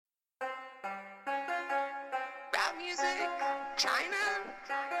music? China?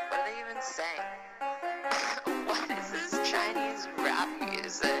 What are they even saying? What is this Chinese rap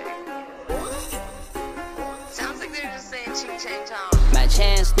music? Sounds like they're just saying ching chang chong. My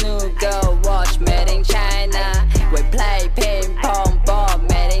chance new girl watch made in China. We play ping pong ball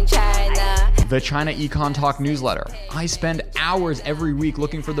made in China. The China Econ Talk newsletter. I spend hours every week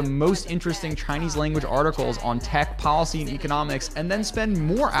looking for the most interesting Chinese language articles on tech, policy, and economics, and then spend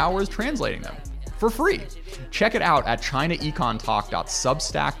more hours translating them for free. Check it out at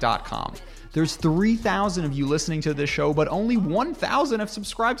chinaecontalk.substack.com. There's 3,000 of you listening to this show, but only 1,000 have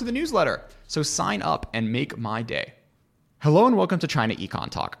subscribed to the newsletter. So sign up and make my day. Hello and welcome to China Econ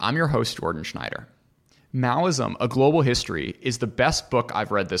Talk. I'm your host, Jordan Schneider. Maoism, A Global History is the best book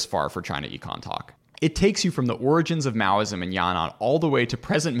I've read this far for China Econ Talk. It takes you from the origins of Maoism in Yan'an all the way to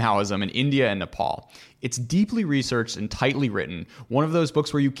present Maoism in India and Nepal. It's deeply researched and tightly written, one of those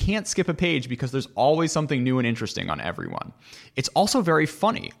books where you can't skip a page because there's always something new and interesting on every one. It's also very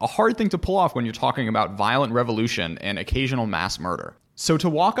funny, a hard thing to pull off when you're talking about violent revolution and occasional mass murder. So to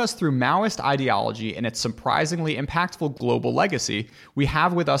walk us through Maoist ideology and its surprisingly impactful global legacy, we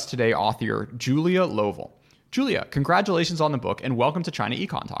have with us today author Julia Lovell. Julia, congratulations on the book and welcome to China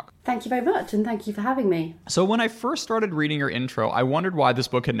Econ Talk. Thank you very much, and thank you for having me. So when I first started reading your intro, I wondered why this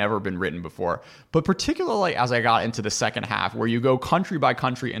book had never been written before, but particularly as I got into the second half, where you go country by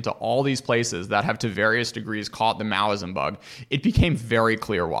country into all these places that have to various degrees caught the Maoism bug, it became very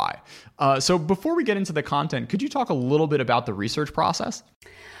clear why. So before we get into the content, could you talk a little bit about the research process?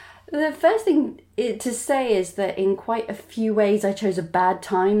 The first thing to say is that in quite a few ways I chose a bad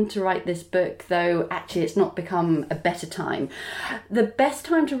time to write this book, though actually it's not become a better time. The best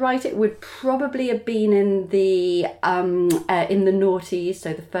time to write it would probably have been in the noughties,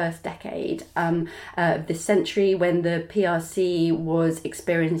 so the first decade of this century, when the PRC was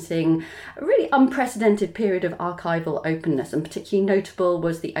experiencing a really unprecedented period of archival openness, and particularly notable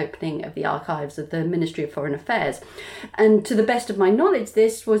was the opening of the archives of the Ministry of Foreign Affairs. And to the best of my knowledge,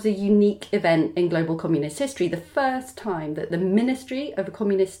 this was a unique event in global communist history, the first time that the Ministry of a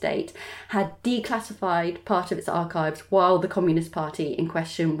communist state had declassified part of its archives while the Communist Party in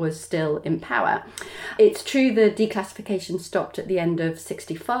question was still in power. It's true the declassification stopped at the end of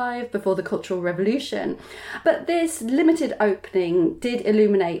 1965 before the Cultural Revolution, but this limited opening did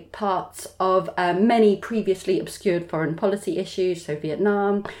illuminate parts of many previously obscured foreign policy issues, so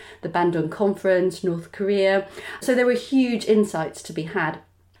Vietnam, the Bandung Conference, North Korea. So there were huge insights to be had.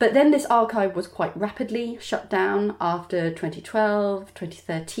 But then this archive was quite rapidly shut down after 2012,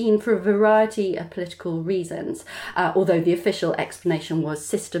 2013 for a variety of political reasons, although the official explanation was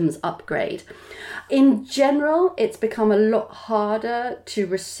systems upgrade. In general, it's become a lot harder to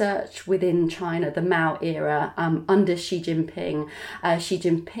research within China, the Mao era, under Xi Jinping. Xi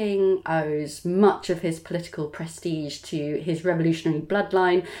Jinping owes much of his political prestige to his revolutionary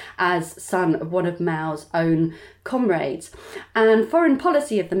bloodline as son of one of Mao's own comrades. And foreign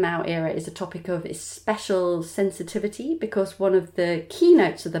policy of the Mao era is a topic of special sensitivity because one of the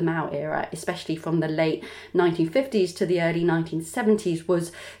keynotes of the Mao era, especially from the late 1950s to the early 1970s,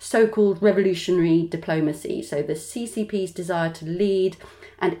 was so-called revolutionary diplomacy. So the CCP's desire to lead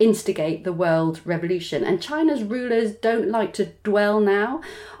and instigate the world revolution. And China's rulers don't like to dwell now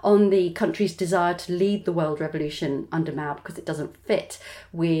on the country's desire to lead the world revolution under Mao because it doesn't fit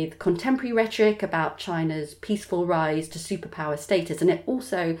with contemporary rhetoric about China's peaceful rise to superpower status. And it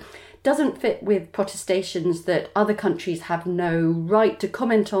also doesn't fit with protestations that other countries have no right to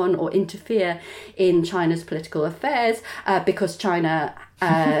comment on or interfere in China's political affairs because China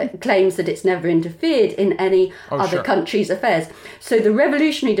claims that it's never interfered in any other country's affairs. So the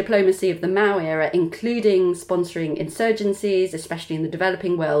revolutionary diplomacy of the Mao era, including sponsoring insurgencies, especially in the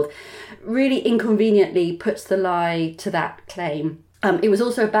developing world, really inconveniently puts the lie to that claim. It was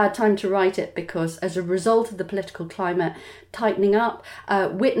also a bad time to write it because as a result of the political climate tightening up,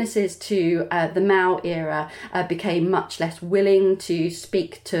 witnesses to the Mao era became much less willing to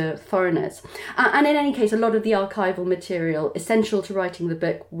speak to foreigners. And in any case, a lot of the archival material essential to writing the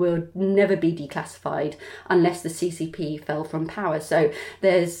book would never be declassified unless the CCP fell from power. So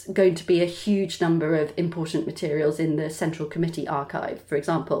there's going to be a huge number of important materials in the Central Committee archive, for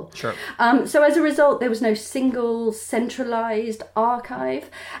example. Sure. So as a result, there was no single centralized archive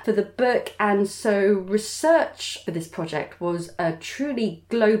for the book, and so research for this project was a truly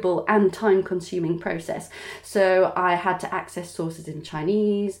global and time-consuming process. So I had to access sources in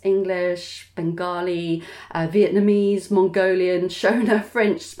Chinese, English, Bengali, Vietnamese, Mongolian, Shona,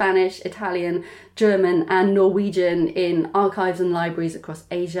 French, Spanish, Italian, German and Norwegian in archives and libraries across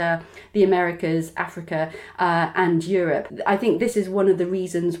Asia, the Americas, Africa, and Europe. I think this is one of the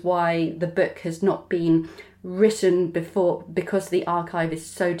reasons why the book has not been written before because the archive is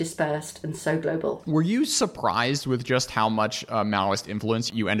so dispersed and so global. Were you surprised with just how much Maoist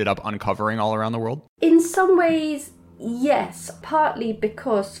influence you ended up uncovering all around the world? In some ways, yes, partly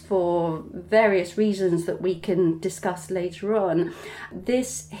because for various reasons that we can discuss later on,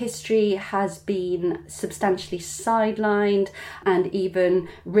 this history has been substantially sidelined and even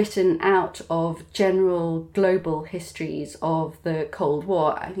written out of general global histories of the Cold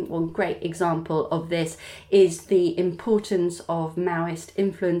War. I think one great example of this is the importance of Maoist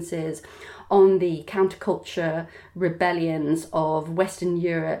influences on the counterculture rebellions of Western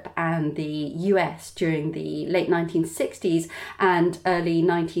Europe and the US during the late 1960s and early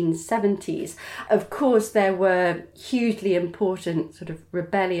 1970s. Of course, there were hugely important sort of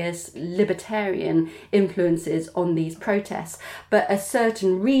rebellious libertarian influences on these protests, but a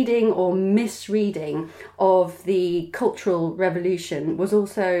certain reading or misreading of the Cultural Revolution was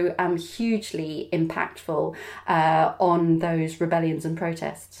also hugely impactful on those rebellions and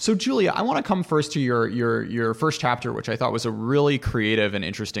protests. So, Julia, I want to come first to your first chapter, which I thought was a really creative and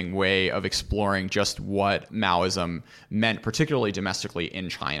interesting way of exploring just what Maoism meant, particularly domestically in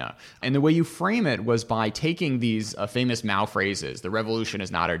China. And the way you frame it was by taking these famous Mao phrases: the revolution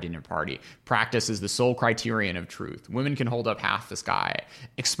is not our dinner party, practice is the sole criterion of truth, women can hold up half the sky,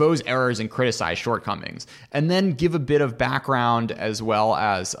 expose errors and criticize shortcomings, and then give a bit of background as well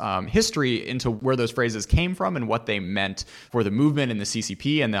as history into where those phrases came from and what they meant for the movement and the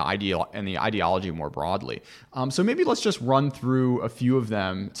CCP and the ideology more broadly. So maybe let's just run through a few of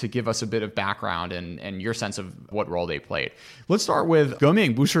them to give us a bit of background and your sense of what role they played. Let's start with 革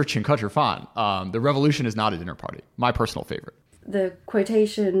命不是请客吃饭. The revolution is not a dinner party. My personal favorite. The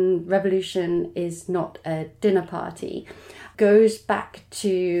quotation, revolution is not a dinner party, goes back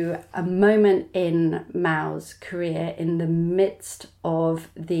to a moment in Mao's career in the midst of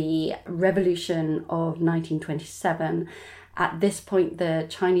the revolution of 1927. At this point, the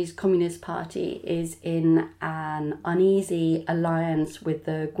Chinese Communist Party is in an uneasy alliance with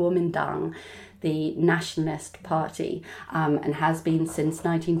the Kuomintang, the nationalist party, and has been since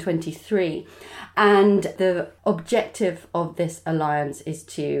 1923. And the objective of this alliance is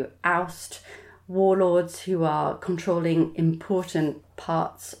to oust warlords who are controlling important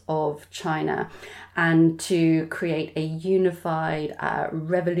parts of China and to create a unified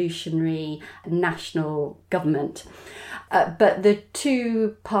revolutionary national government. But the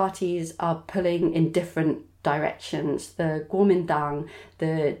two parties are pulling in different directions. The Kuomintang,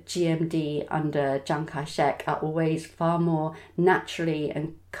 the GMD under Chiang Kai-shek, are always far more naturally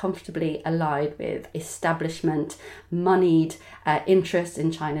and comfortably allied with establishment, moneyed interests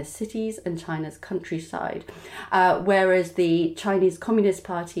in China's cities and China's countryside, whereas the Chinese Communist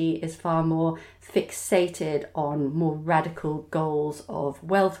Party is far more fixated on more radical goals of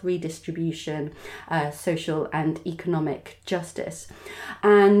wealth redistribution, social and economic justice.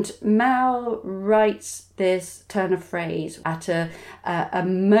 And Mao writes this turn of phrase at a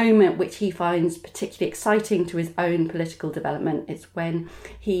moment which he finds particularly exciting to his own political development. It's when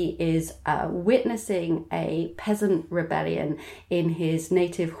he is witnessing a peasant rebellion in his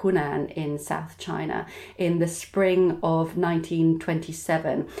native Hunan in South China in the spring of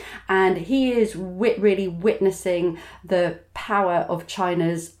 1927. And he is really witnessing the power of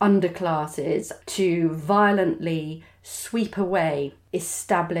China's underclasses to violently sweep away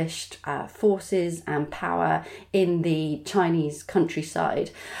established forces and power in the Chinese countryside.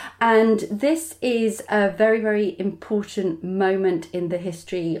 And this is a very, very important moment in the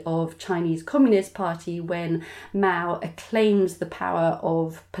history of Chinese Communist Party when Mao acclaims the power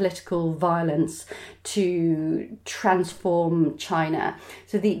of political violence to transform China.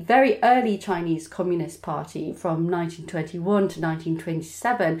 So the very early Chinese Communist Party from 1921 to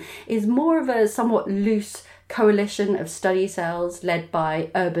 1927 is more of a somewhat loose coalition of study cells led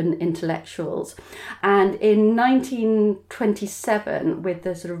by urban intellectuals. And in 1927, with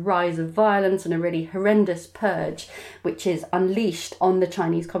the sort of rise of violence and a really horrendous purge, which is unleashed on the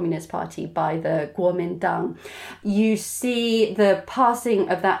Chinese Communist Party by the Kuomintang, you see the passing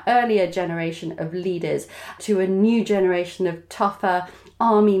of that earlier generation of leaders to a new generation of tougher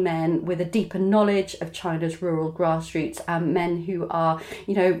army men with a deeper knowledge of China's rural grassroots, men who are,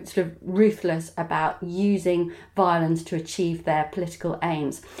 sort of ruthless about using violence to achieve their political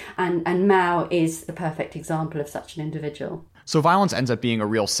aims. And Mao is the perfect example of such an individual. So violence ends up being a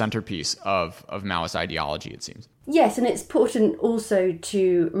real centerpiece of Maoist ideology, it seems. Yes, and it's important also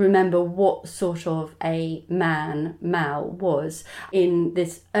to remember what sort of a man Mao was in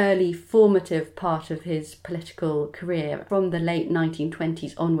this early formative part of his political career from the late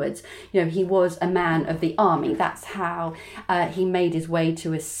 1920s onwards. He was a man of the army. That's how he made his way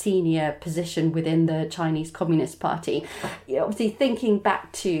to a senior position within the Chinese Communist Party. Obviously, thinking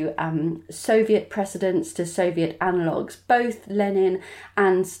back to Soviet precedents, to Soviet analogues, both Lenin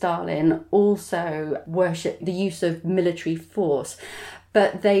and Stalin also worshipped the use of military force,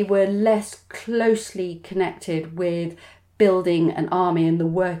 but they were less closely connected with building an army and the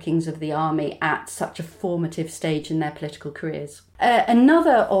workings of the army at such a formative stage in their political careers.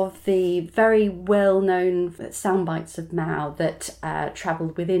 Another of the very well-known sound bites of Mao that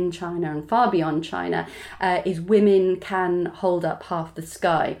travelled within China and far beyond China is "Women can hold up half the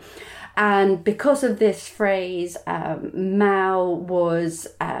sky." And because of this phrase, Mao was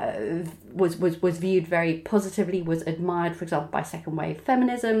viewed very positively, was admired, for example, by second wave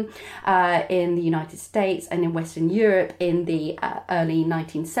feminism in the United States and in Western Europe in the early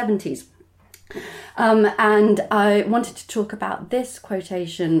 1970s. And I wanted to talk about this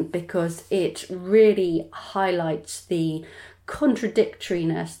quotation because it really highlights the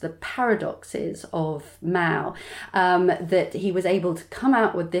contradictoriness, the paradoxes of Mao, that he was able to come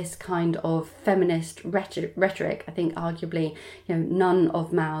out with this kind of feminist rhetoric. I think arguably, none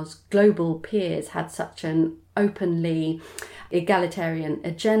of Mao's global peers had such an openly egalitarian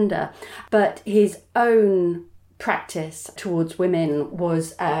agenda, but his own practice towards women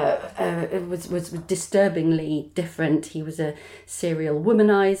was disturbingly different. He was a serial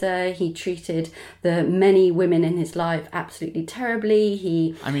womanizer. He treated the many women in his life absolutely terribly.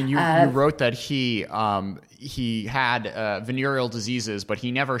 You wrote that he had venereal diseases, but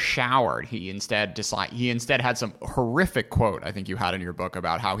he never showered. He instead had some horrific quote, I think you had in your book,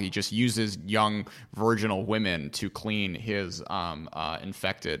 about how he just uses young virginal women to clean his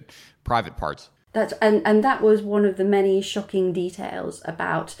infected private parts. And that was one of the many shocking details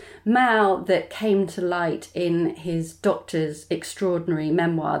about Mao that came to light in his doctor's extraordinary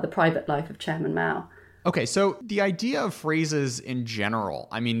memoir, The Private Life of Chairman Mao. Okay, so the idea of phrases in general,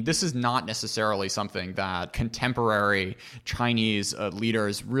 this is not necessarily something that contemporary Chinese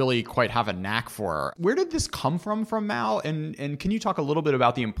leaders really quite have a knack for. Where did this come from Mao? And can you talk a little bit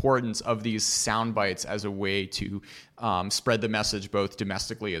about the importance of these sound bites as a way to spread the message both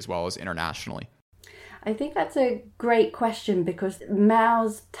domestically as well as internationally? I think that's a great question because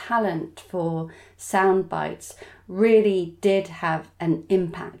Mao's talent for sound bites really did have an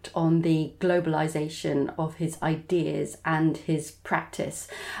impact on the globalization of his ideas and his practice.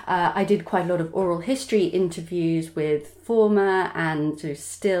 I did quite a lot of oral history interviews with former and sort of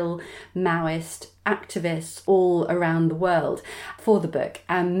still Maoist activists all around the world for the book,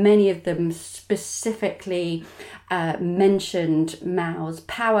 and many of them specifically mentioned Mao's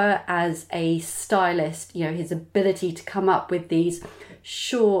power as a stylist, his ability to come up with these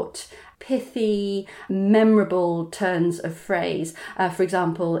short, pithy, memorable turns of phrase. For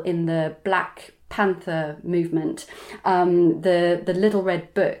example, in the Black Panther movement, the Little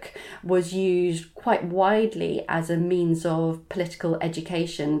Red Book was used quite widely as a means of political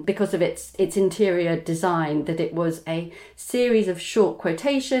education because of its interior design, that it was a series of short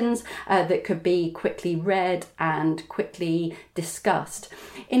quotations that could be quickly read and quickly discussed.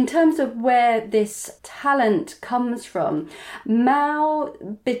 In terms of where this talent comes from, Mao,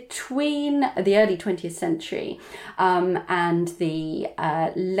 between the early 20th century and the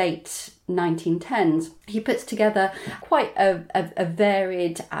late 1910s, he puts together quite a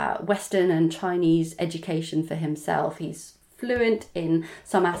varied Western and Chinese education for himself. He's fluent in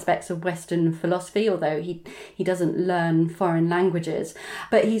some aspects of Western philosophy, although he doesn't learn foreign languages.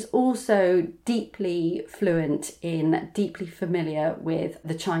 But he's also deeply fluent in, deeply familiar with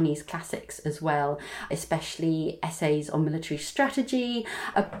the Chinese classics as well, especially essays on military strategy,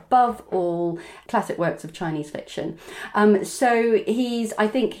 above all, classic works of Chinese fiction. So I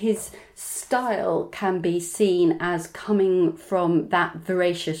think his style can be seen as coming from that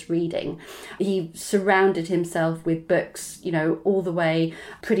voracious reading. He surrounded himself with books, all the way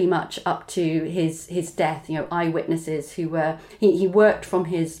pretty much up to his death, eyewitnesses who were, he worked from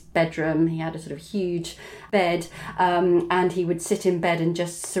his bedroom. He had a sort of huge bed, and he would sit in bed and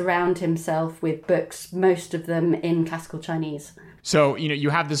just surround himself with books, most of them in classical Chinese. So,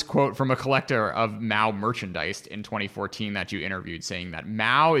 you have this quote from a collector of Mao merchandise in 2014 that you interviewed saying that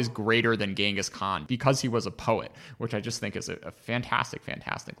Mao is greater than Genghis Khan because he was a poet, which I just think is a fantastic,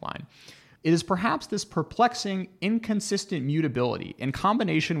 fantastic line. It is perhaps this perplexing, inconsistent mutability in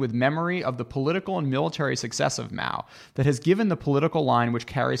combination with memory of the political and military success of Mao that has given the political line which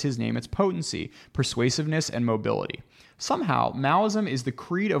carries his name its potency, persuasiveness, and mobility. Somehow, Maoism is the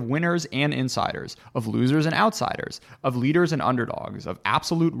creed of winners and insiders, of losers and outsiders, of leaders and underdogs, of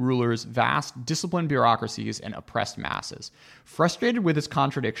absolute rulers, vast, disciplined bureaucracies, and oppressed masses. Frustrated with its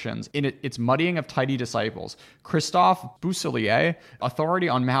contradictions, in its muddying of tidy disciples, Christophe Boisselier, authority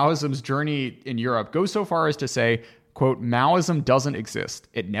on Maoism's journey in Europe, goes so far as to say, quote, Maoism doesn't exist.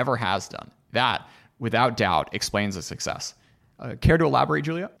 It never has done. That, without doubt, explains its success. Care to elaborate,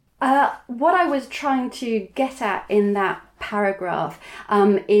 Julia? What I was trying to get at in that paragraph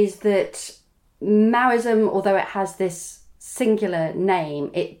is that Maoism, although it has this singular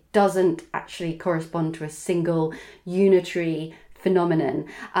name, it doesn't actually correspond to a single unitary phenomenon.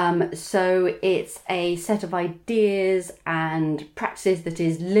 So it's a set of ideas and practices that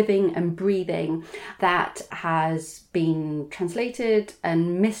is living and breathing, that has been translated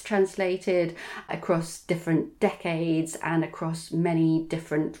and mistranslated across different decades and across many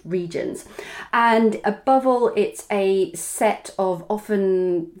different regions. And above all, it's a set of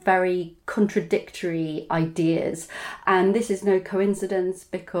often very contradictory ideas. And this is no coincidence,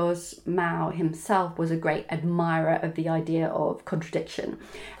 because Mao himself was a great admirer of the idea of contradiction.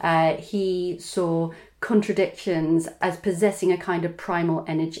 He saw contradictions as possessing a kind of primal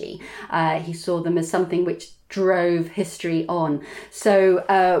energy. He saw them as something which drove history on. So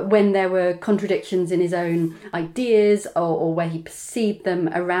when there were contradictions in his own ideas or where he perceived them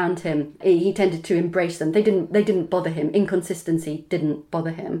around him, he tended to embrace them. They didn't bother him. Inconsistency didn't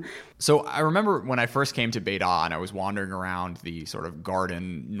bother him. So I remember when I first came to Beida and I was wandering around the sort of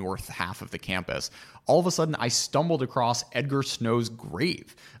garden north half of the campus, all of a sudden I stumbled across Edgar Snow's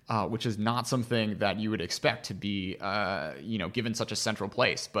grave, which is not something that you would expect to be, given such a central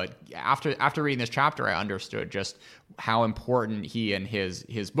place. But after reading this chapter, I understood just how important he and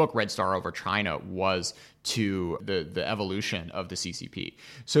his book Red Star Over China was to the evolution of the CCP.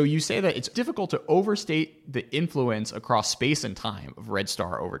 So you say that it's difficult to overstate the influence across space and time of Red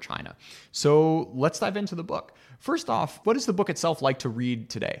Star Over China. So let's dive into the book. First off, what is the book itself like to read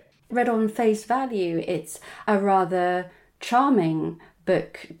today? Read on face value, it's a rather charming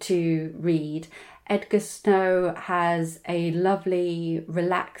book to read. Edgar Snow has a lovely,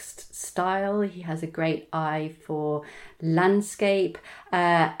 relaxed style. He has a great eye for landscape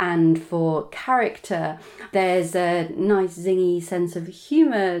and for character. There's a nice, zingy sense of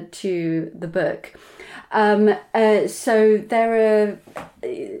humour to the book. So there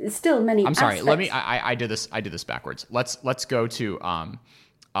are still many. I'm sorry. Aspects. I did this backwards. Let's go to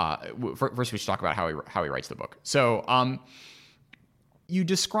first we should talk about how he writes the book. So you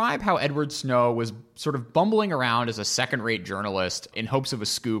describe how Edward Snow was sort of bumbling around as a second-rate journalist in hopes of a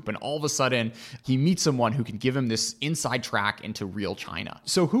scoop, and all of a sudden he meets someone who can give him this inside track into real China.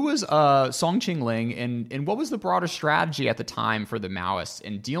 So who was Song Qingling, and what was the broader strategy at the time for the Maoists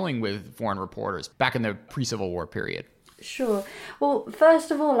in dealing with foreign reporters back in the pre-Civil War period? Sure. Well,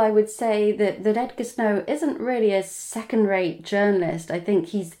 first of all, I would say that Edgar Snow isn't really a second-rate journalist. I think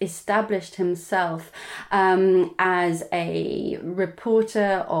he's established himself as a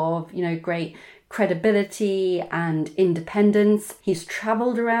reporter of, great credibility and independence. He's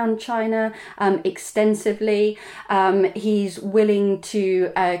travelled around China extensively. He's willing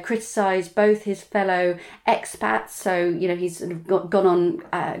to criticise both his fellow expats. So he's sort of gone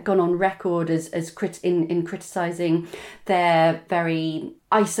on record as in criticising their very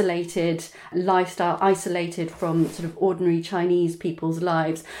isolated lifestyle, isolated from sort of ordinary Chinese people's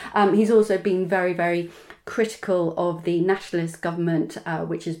lives. He's also been very, very critical of the nationalist government,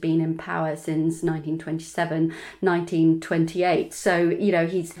 which has been in power since 1927, 1928. So,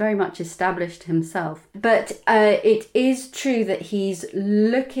 he's very much established himself. But it is true that he's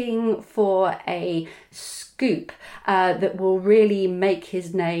looking for a scoop that will really make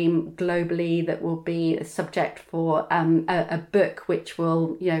his name globally, that will be a subject for a book which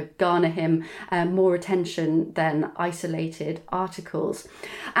will, garner him more attention than isolated articles.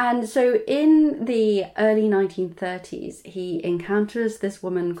 And so in the early 1930s, he encounters this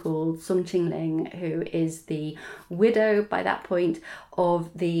woman called Song Qingling, who is the widow by that point of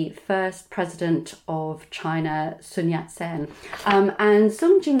the first president of China, Sun Yat-sen. And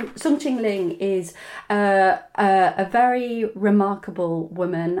Song Qingling is a very remarkable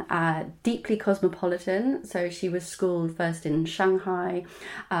woman, deeply cosmopolitan. So she was schooled first in Shanghai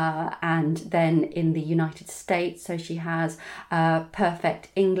and then in the United States. So she has perfect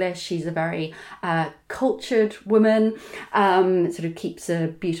English. She's a very cultured woman, sort of keeps a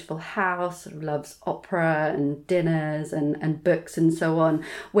beautiful house, sort of loves opera and dinners and books and so on.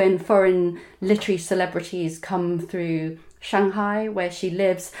 When foreign literary celebrities come through Shanghai, where she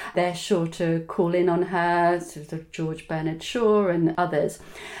lives, they're sure to call in on her, sort of George Bernard Shaw and others.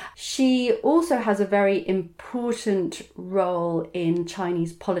 She also has a very important role in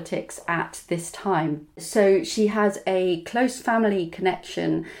Chinese politics at this time. So she has a close family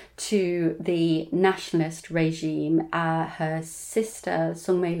connection to the nationalist regime. Her sister,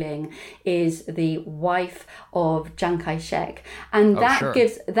 Song Meiling, is the wife of Chiang Kai-shek. And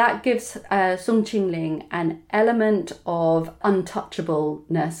that gives Song Qingling an element of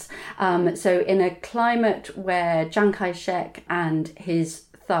untouchableness. So in a climate where Chiang Kai-shek and his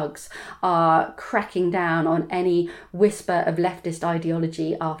thugs are cracking down on any whisper of leftist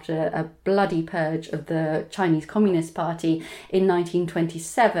ideology after a bloody purge of the Chinese Communist Party in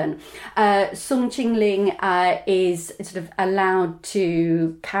 1927. Song Qingling is sort of allowed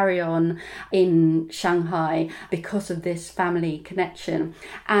to carry on in Shanghai because of this family connection.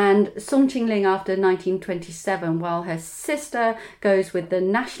 And Song Qingling, after 1927, while her sister goes with the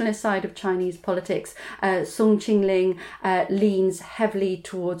nationalist side of Chinese politics, Song Qingling leans heavily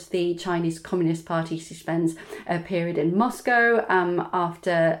towards the Chinese Communist Party. She spends a period in Moscow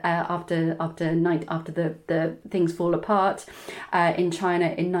after the things fall apart in China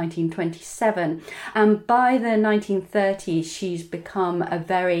in 1927. And by the 1930s, she's become a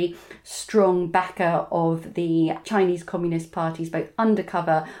very strong backer of the Chinese Communist Party's both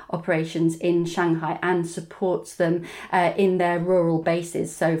undercover operations in Shanghai and supports them in their rural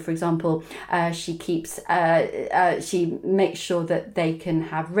bases. So, for example, she makes sure that they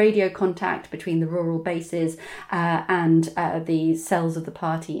can have radio contact between the rural bases and the cells of the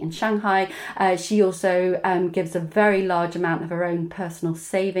party in Shanghai. She also gives a very large amount of her own personal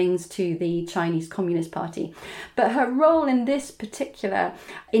savings to the Chinese Communist Party. But her role in this particular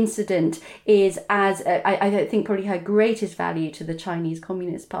incident is as, I think probably her greatest value to the Chinese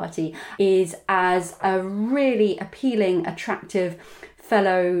Communist Party is as a really appealing, attractive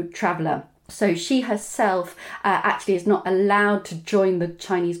fellow traveller. So she herself actually is not allowed to join the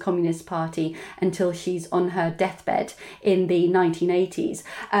Chinese Communist Party until she's on her deathbed in the 1980s,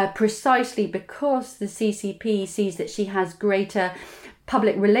 precisely because the CCP sees that she has greater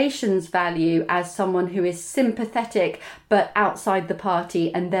public relations value as someone who is sympathetic but outside the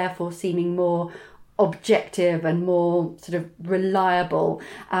party and therefore seeming more objective and more sort of reliable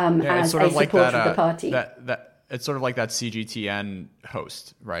as a supporter of the party. It's sort of like that CGTN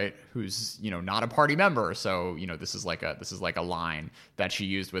host, right? Who's, not a party member. So, this is like a line that she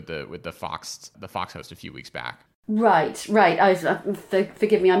used with the Fox host a few weeks back. Right.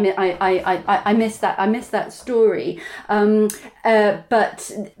 Forgive me. I missed that. I missed that story.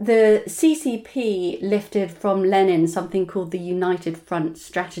 But the CCP lifted from Lenin something called the United Front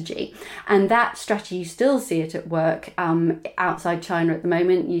strategy, and that strategy, you still see it at work outside China at the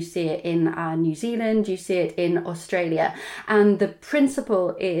moment. You see it in New Zealand. You see it in Australia, and the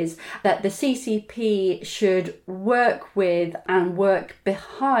principle is that the CCP should work with and work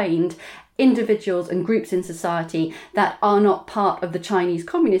behind individuals and groups in society that are not part of the Chinese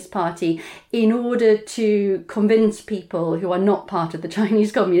Communist Party in order to convince people who are not part of the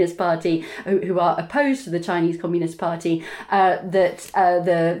Chinese Communist Party, who are opposed to the Chinese Communist Party, that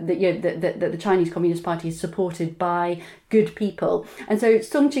the Chinese Communist Party is supported by good people. And so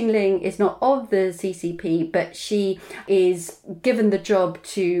Song Qingling is not of the CCP, but she is given the job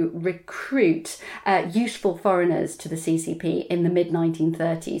to recruit useful foreigners to the CCP in the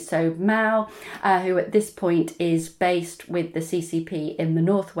mid-1930s. So Mao, who at this point is based with the CCP in the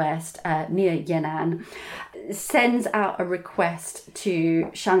northwest near Yan'an, sends out a request to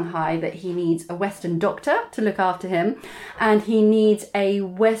Shanghai that he needs a Western doctor to look after him, and he needs a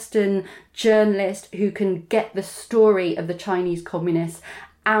Western journalist who can get the story of the Chinese communists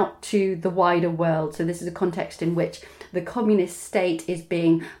out to the wider world. So this is a context in which the communist state is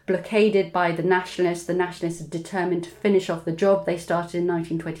being blockaded by the nationalists. The nationalists are determined to finish off the job they started in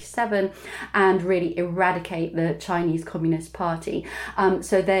 1927 and really eradicate the Chinese Communist Party.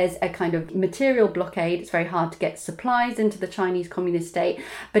 So there's a kind of material blockade. It's very hard to get supplies into the Chinese Communist state,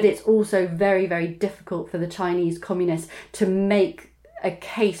 but it's also very, very difficult for the Chinese communists to make a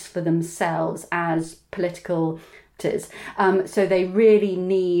case for themselves as political actors. So they really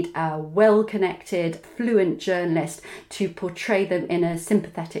need a well-connected, fluent journalist to portray them in a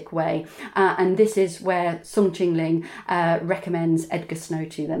sympathetic way. And this is where Song Qingling recommends Edgar Snow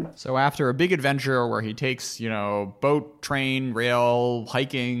to them. So after a big adventure where he takes, boat, train, rail,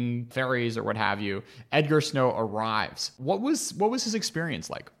 hiking, ferries, or what have you, Edgar Snow arrives. What was his experience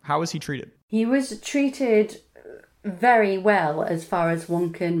like? How was he treated? He was treated very well as far as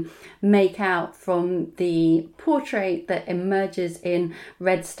one can make out from the portrait that emerges in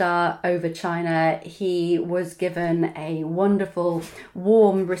Red Star Over China. He was given a wonderful,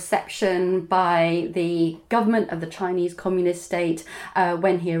 warm reception by the government of the Chinese Communist state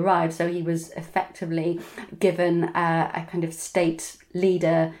when he arrived. So he was effectively given a kind of state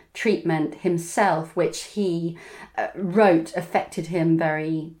leader treatment himself, which he wrote affected him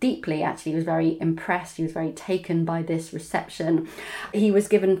very deeply. Actually, he was very impressed. He was very taken by this reception. He was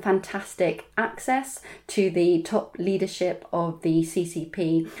given fantastic access to the top leadership of the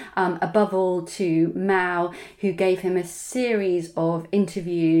CCP, above all to Mao, who gave him a series of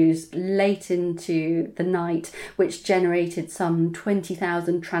interviews late into the night, which generated some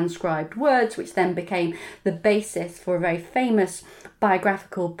 20,000 transcribed words, which then became the basis for a very famous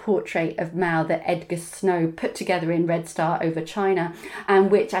biographical portrait of Mao that Edgar Snow put together in Red Star Over China,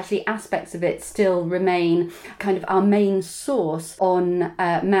 and which actually aspects of it still remain kind of our main source on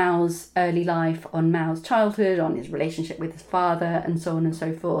Mao's early life, on Mao's childhood, on his relationship with his father, and so on and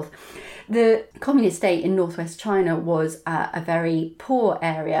so forth. The communist state in northwest China was a very poor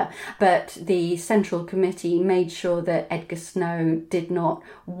area, but the Central Committee made sure that Edgar Snow did not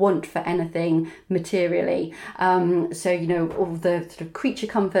want for anything materially. So, you know, all the sort of creature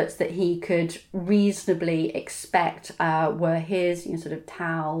comforts that he could reasonably expect were his, you know, sort of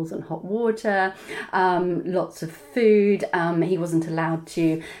towels and hot water, lots of food. He wasn't allowed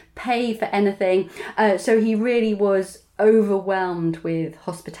to pay for anything. So he really was overwhelmed with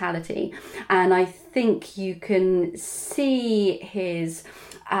hospitality, and I think you can see his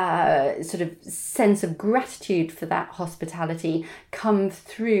sort of sense of gratitude for that hospitality come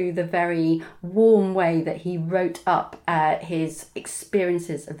through the very warm way that he wrote up his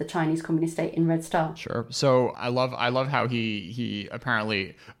experiences of the Chinese Communist state in Red Star. Sure. So I love how he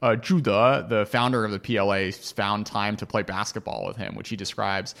apparently Zhu De, the founder of the PLA, found time to play basketball with him, which he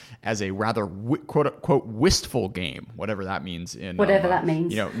describes as a rather quote unquote wistful game, whatever that means in whatever that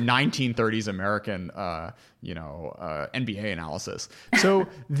means. You know, 1930s American NBA analysis. So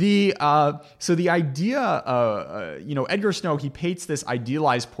the idea, you know, Edgar Snow, he paints this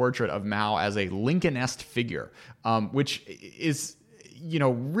idealized portrait of Mao as a Lincoln-esque figure, which is, you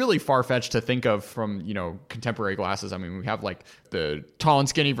know, really far-fetched to think of from, you know, contemporary glasses. I mean, we have like the tall and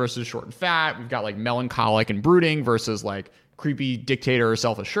skinny versus short and fat. We've got like melancholic and brooding versus like creepy dictator,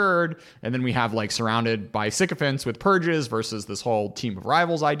 self-assured. And then we have like surrounded by sycophants with purges versus this whole team of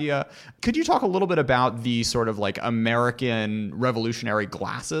rivals idea. Could you talk a little bit about the sort of like American revolutionary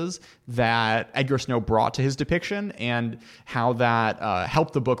glasses that Edgar Snow brought to his depiction and how that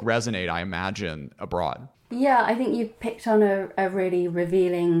helped the book resonate, I imagine, abroad? Yeah, I think you've picked on a really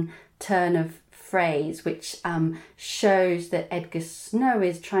revealing turn of phrase, which shows that Edgar Snow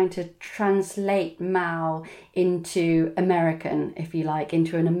is trying to translate Mao into American, if you like,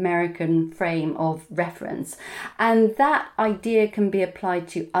 into an American frame of reference. And that idea can be applied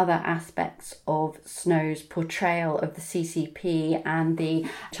to other aspects of Snow's portrayal of the CCP and the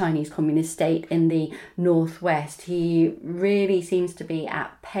Chinese Communist state in the Northwest. He really seems to be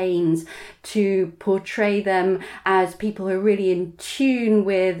at pains to portray them as people who are really in tune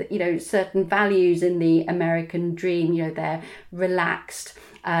with, you know, certain values in the American dream. You know, they're relaxed,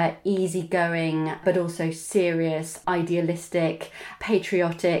 easygoing, but also serious, idealistic,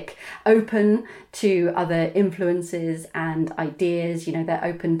 patriotic, open to other influences and ideas. You know, they're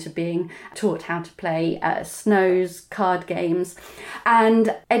open to being taught how to play Snow's card games.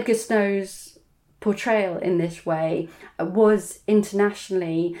 And Edgar Snow's portrayal in this way was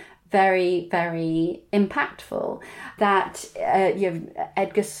internationally very, very impactful. That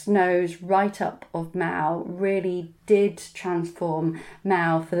Edgar Snow's write-up of Mao really did transform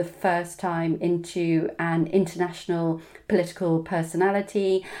Mao for the first time into an international political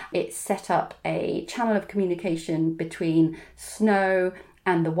personality. It set up a channel of communication between Snow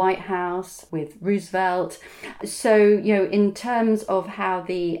and the White House with Roosevelt. So, you know, in terms of how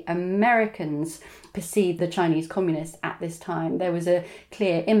the Americans perceived the Chinese communists at this time, there was a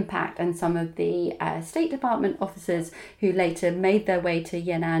clear impact, and some of the State Department officers who later made their way to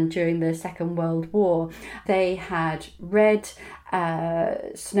Yan'an during the Second World War, they had read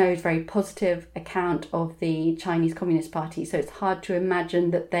Snow's very positive account of the Chinese Communist Party, so it's hard to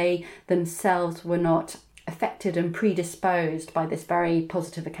imagine that they themselves were not affected and predisposed by this very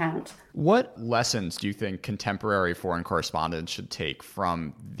positive account. What lessons do you think contemporary foreign correspondents should take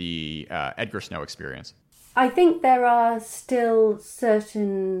from the Edgar Snow experience? I think there are still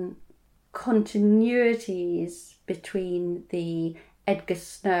certain continuities between the Edgar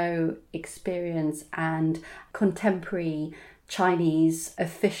Snow experience and contemporary Chinese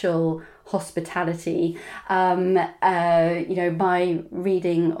official hospitality. My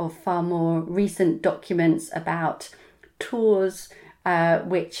reading of far more recent documents about tours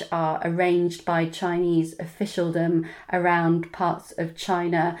which are arranged by Chinese officialdom around parts of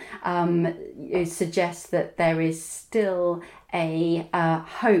China, it suggests that there is still a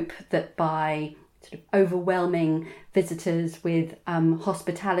hope that by sort of overwhelming visitors with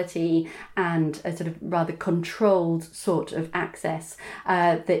hospitality and a sort of rather controlled sort of access,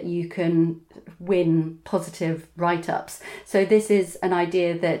 that you can win positive write-ups. So this is an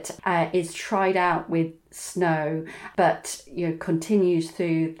idea that is tried out with Snow, but continues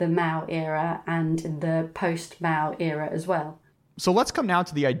through the Mao era and in the post-Mao era as well. So let's come now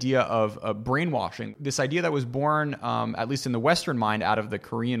to the idea of brainwashing, this idea that was born, at least in the Western mind, out of the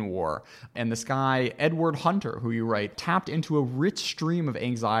Korean War. And this guy, Edward Hunter, who you write, tapped into a rich stream of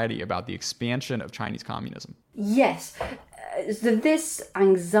anxiety about the expansion of Chinese communism. Yes. So this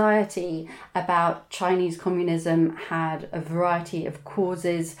anxiety about Chinese communism had a variety of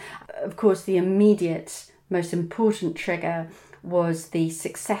causes. Of course, the immediate, most important trigger was the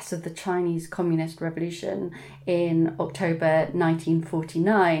success of the Chinese Communist Revolution in October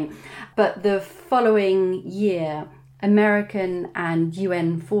 1949. But the following year, American and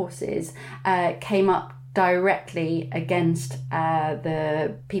UN forces came up directly against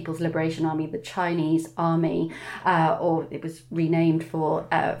the People's Liberation Army, the Chinese Army, or it was renamed for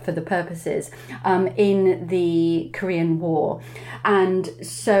the purposes, in the Korean War. And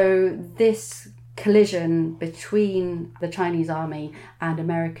so this collision between the Chinese army and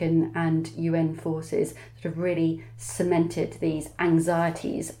American and UN forces sort of really cemented these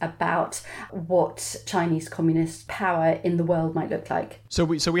anxieties about what Chinese communist power in the world might look like. So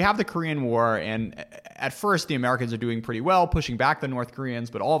we have the Korean War, and at first the Americans are doing pretty well, pushing back the North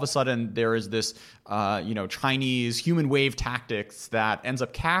Koreans, but all of a sudden there is this Chinese human wave tactics that ends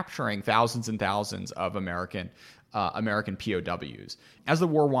up capturing thousands and thousands of American POWs. As the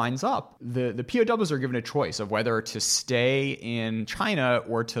war winds up, the POWs are given a choice of whether to stay in China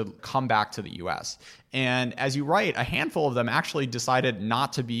or to come back to the U.S. And as you write, a handful of them actually decided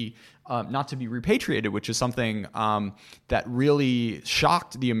not to be repatriated, which is something that really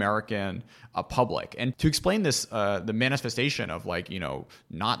shocked the American public. And to explain this, the manifestation of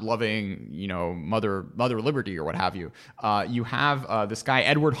not loving mother liberty or what have you, you have this guy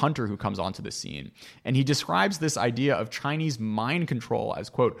Edward Hunter who comes onto the scene, and he describes this idea of Chinese mind control as,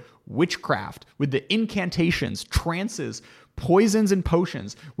 quote, witchcraft with the incantations, trances, poisons and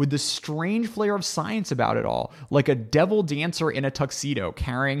potions, with the strange flair of science about it all, like a devil dancer in a tuxedo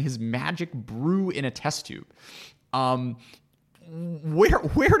carrying his magic brew in a test tube. Where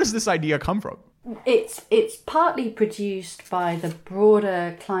does this idea come from? It's partly produced by the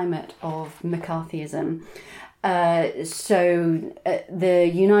broader climate of McCarthyism. The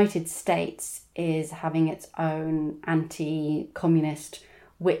United States is having its own anti-communist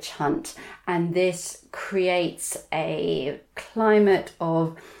witch hunt, and this creates a climate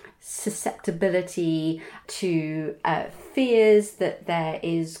of susceptibility to fears that there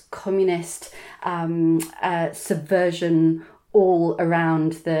is communist subversion all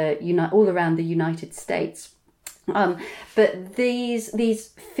around the United States. But these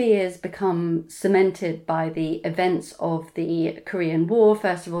fears become cemented by the events of the Korean War.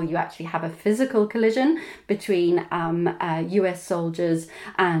 First of all, you actually have a physical collision between US soldiers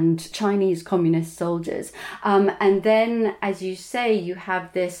and Chinese communist soldiers. And then, as you say, you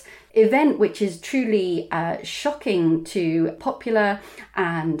have this event which is truly shocking to popular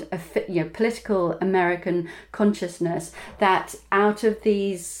and political American consciousness, that out of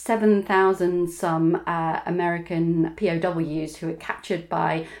these 7,000 some American POWs who were captured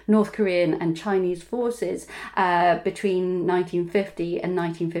by North Korean and Chinese forces between 1950 and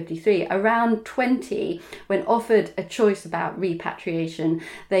 1953, around 20, when offered a choice about repatriation,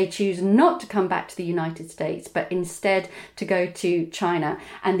 they choose not to come back to the United States, but instead to go to China.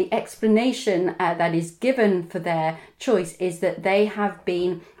 And the explanation that is given for their choice is that they have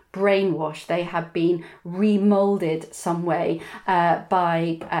been brainwashed, they have been remolded some way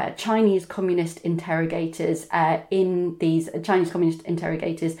by Chinese communist interrogators in these camps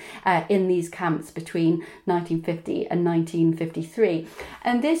between 1950 and 1953.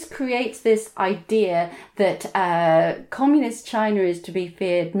 And this creates this idea that communist China is to be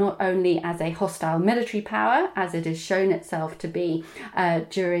feared not only as a hostile military power, as it has shown itself to be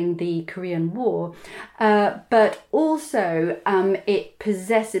during the Korean War, but also it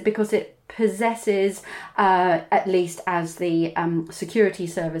possesses, at least as the security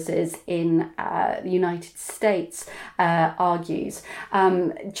services in the United States argues,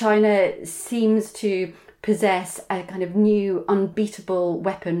 China seems to possess a kind of new unbeatable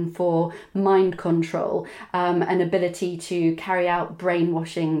weapon for mind control, an ability to carry out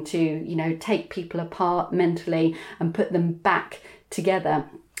brainwashing, to take people apart mentally and put them back together.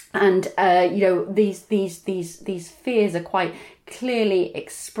 And these fears are quite clearly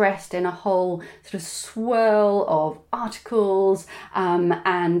expressed in a whole sort of swirl of articles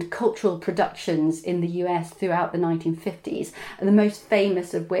and cultural productions in the US throughout the 1950s, and the most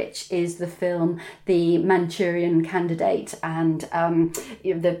famous of which is the film The Manchurian Candidate. And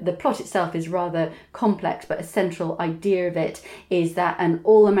the plot itself is rather complex, but a central idea of it is that an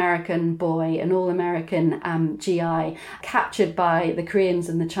all-American boy, an all-American GI, captured by the Koreans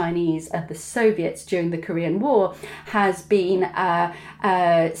and the Chinese and the Soviets during the Korean War, has been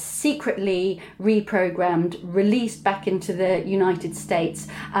secretly reprogrammed, released back into the United States,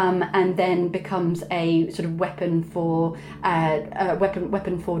 and then becomes a sort of weapon for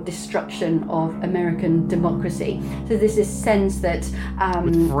destruction of American democracy. So there's this sense that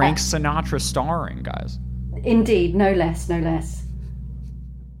with Frank Sinatra starring, guys. Indeed, no less.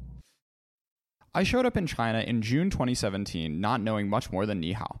 I showed up in China in June 2017, not knowing much more than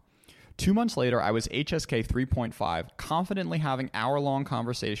ni hao. 2 months later, I was HSK 3.5, confidently having hour-long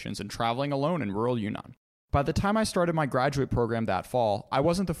conversations and traveling alone in rural Yunnan. By the time I started my graduate program that fall, I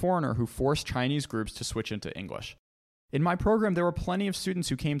wasn't the foreigner who forced Chinese groups to switch into English. In my program, there were plenty of students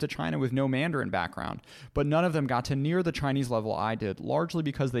who came to China with no Mandarin background, but none of them got to near the Chinese level I did, largely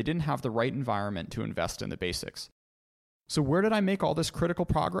because they didn't have the right environment to invest in the basics. So where did I make all this critical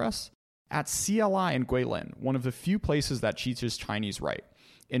progress? At CLI in Guilin, one of the few places that teaches Chinese right.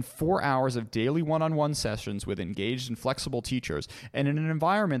 In 4 hours of daily one-on-one sessions with engaged and flexible teachers, and in an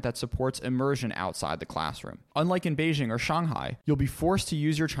environment that supports immersion outside the classroom. Unlike in Beijing or Shanghai, you'll be forced to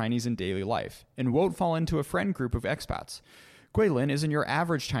use your Chinese in daily life, and won't fall into a friend group of expats. Guilin isn't your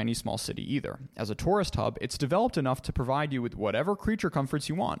average Chinese small city either. As a tourist hub, it's developed enough to provide you with whatever creature comforts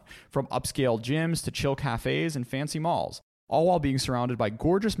you want, from upscale gyms to chill cafes and fancy malls, all while being surrounded by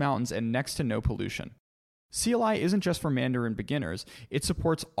gorgeous mountains and next to no pollution. CLI isn't just for Mandarin beginners, it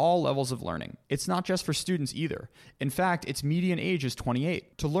supports all levels of learning. It's not just for students either. In fact, its median age is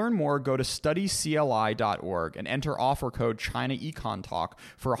 28. To learn more, go to studycli.org and enter offer code ChinaEconTalk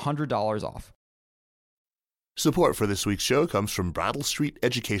for $100 off. Support for this week's show comes from Brattle Street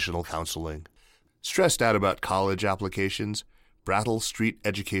Educational Counseling. Stressed out about college applications? Brattle Street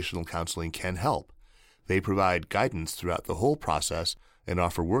Educational Counseling can help. They provide guidance throughout the whole process and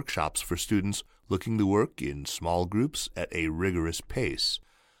offer workshops for students looking to work in small groups at a rigorous pace.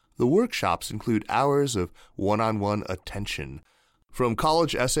 The workshops include hours of one-on-one attention, from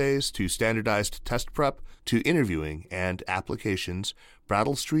college essays to standardized test prep to interviewing and applications.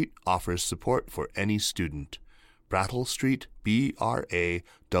 Brattle Street offers support for any student. Brattle Street, BRATTLE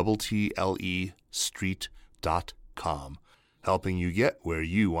Street.com, helping you get where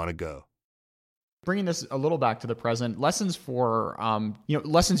you want to go. Bringing this a little back to the present, lessons for,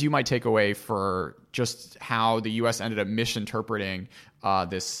 lessons you might take away for just how the U.S. ended up misinterpreting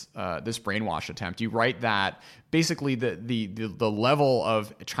this brainwash attempt. You write that basically the level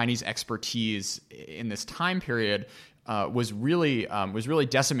of Chinese expertise in this time period was really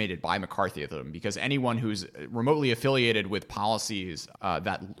decimated by McCarthyism, because anyone who's remotely affiliated with policies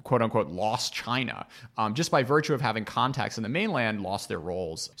that quote unquote lost China, just by virtue of having contacts in the mainland, lost their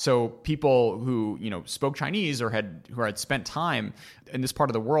roles. So people who spoke Chinese or who had spent time in this part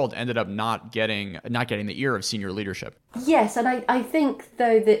of the world ended up not getting the ear of senior leadership. Yes, and I think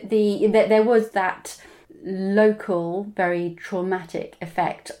though that there was that local, very traumatic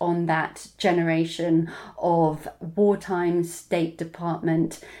effect on that generation of wartime State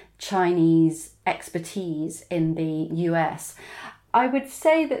Department Chinese expertise in the US. I would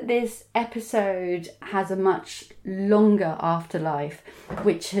say that this episode has a much longer afterlife,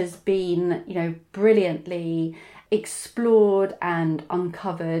 which has been, brilliantly explored and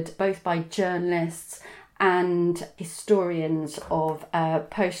uncovered both by journalists and historians of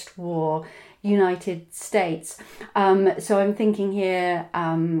post-war United States. So I'm thinking here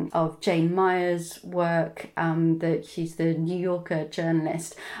of Jane Mayer's work, that she's the New Yorker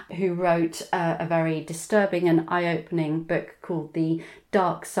journalist who wrote a very disturbing and eye-opening book called The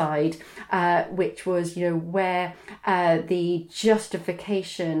Dark Side, which was, where the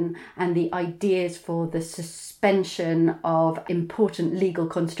justification and the ideas for the suspension of important legal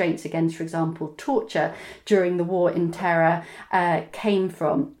constraints against, for example, torture during the War in Terror came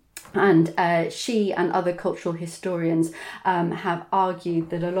from. And she and other cultural historians have argued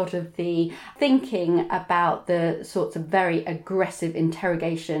that a lot of the thinking about the sorts of very aggressive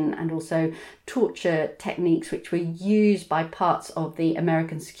interrogation and also torture techniques which were used by parts of the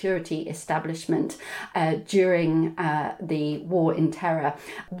American security establishment during the War in Terror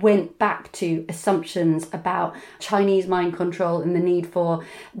went back to assumptions about Chinese mind control and the need for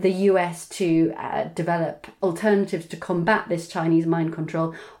the US to develop alternatives to combat this Chinese mind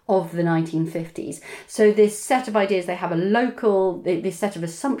control of the 1950s. So this set of ideas, they have this set of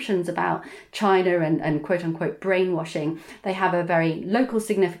assumptions about China and quote unquote brainwashing. They have a very local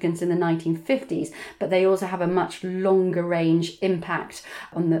significance in the 1950s, but they also have a much longer range impact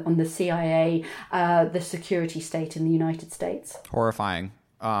on the CIA, the security state in the United States. Horrifying.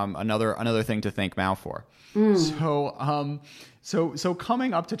 Another thing to thank Mao for. So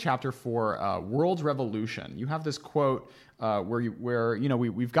coming up to chapter 4, World Revolution, you have this quote where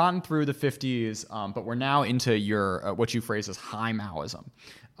we've gotten through the 50s, but we're now into your what you phrase as high Maoism.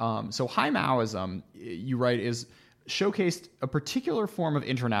 So high Maoism, you write, is showcased a particular form of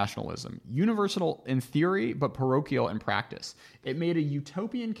internationalism, universal in theory but parochial in practice. It made a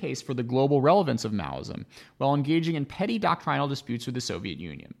utopian case for the global relevance of Maoism while engaging in petty doctrinal disputes with the Soviet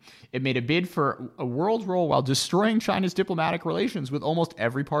Union. It made a bid for a world role while destroying China's diplomatic relations with almost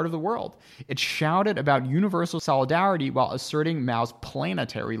every part of the world. It shouted about universal solidarity while asserting Mao's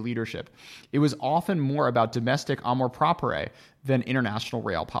planetary leadership. It was often more about domestic amour propre than international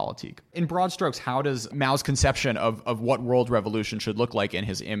realpolitik. In broad strokes, how does Mao's conception of what world revolution should look like in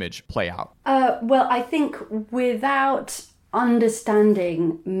his image play out? Well, I think without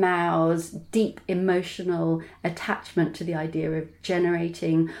understanding Mao's deep emotional attachment to the idea of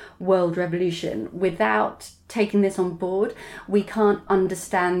generating world revolution, without taking this on board, we can't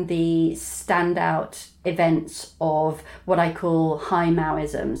understand the standout events of what I call high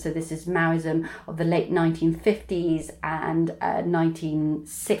Maoism. So this is Maoism of the late 1950s and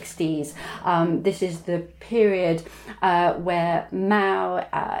 1960s. This is the period where Mao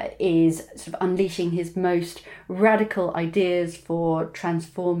is sort of unleashing his most radical ideas for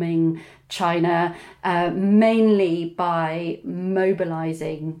transforming China, mainly by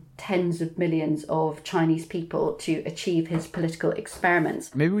mobilizing tens of millions of Chinese people to achieve his political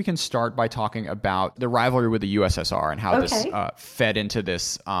experiments. Maybe we can start by talking about the rivalry with the USSR and how this fed into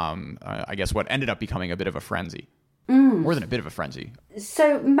this, I guess, what ended up becoming a bit of a frenzy. More than a bit of a frenzy.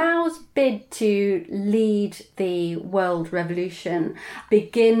 So Mao's bid to lead the world revolution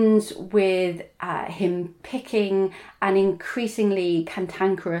begins with him picking an increasingly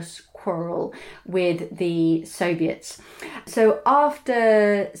cantankerous quarrel with the Soviets. So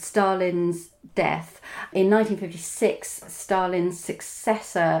after Stalin's death, in 1956, Stalin's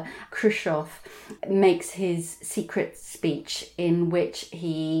successor, Khrushchev, makes his secret speech in which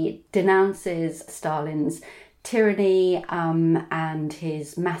he denounces Stalin's tyranny and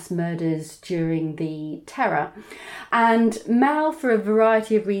his mass murders during the terror. And Mao, for a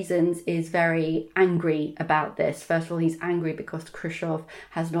variety of reasons, is very angry about this. First of all, he's angry because Khrushchev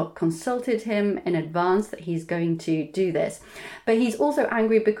has not consulted him in advance that he's going to do this. But he's also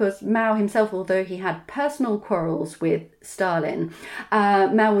angry because Mao himself, although he had personal quarrels with Stalin,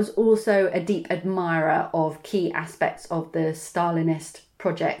 Mao was also a deep admirer of key aspects of the Stalinist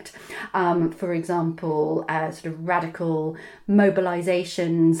project. For example, sort of radical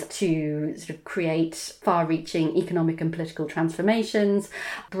mobilizations to sort of create far-reaching economic and political transformations,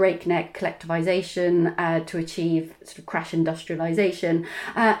 breakneck collectivization to achieve sort of crash industrialization,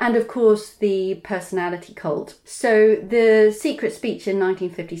 and of course the personality cult. So the secret speech in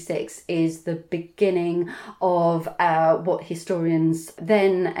 1956 is the beginning of what historians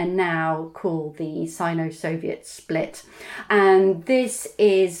then and now call the Sino-Soviet split. And this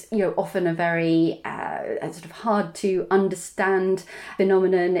is, often a very sort of hard to understand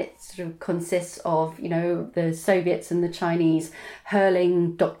phenomenon. It sort of consists of, the Soviets and the Chinese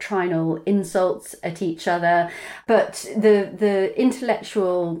hurling doctrinal insults at each other. But the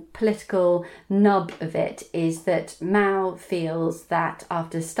intellectual, political nub of it is that Mao feels that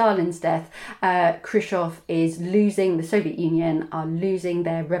after Stalin's death, Khrushchev is losing, the Soviet Union are losing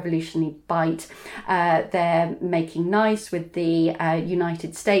their revolutionary bite. They're making nice with the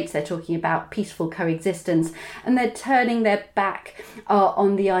United States. They're talking about peaceful coexistence, and they're turning their back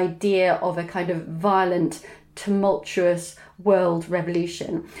on the idea of a kind of violent tumultuous world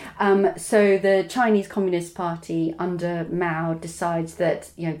revolution. So the Chinese Communist Party under Mao decides that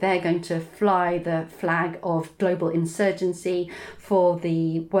they're going to fly the flag of global insurgency for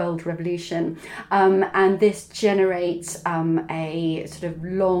the world revolution, and this generates a sort of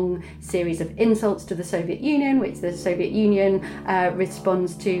long series of insults to the Soviet Union, which the Soviet Union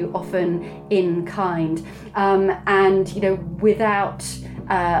responds to often in kind, and without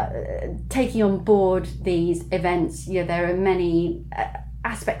taking on board these events, there are many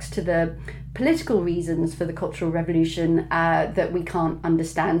aspects to the political reasons for the Cultural Revolution that we can't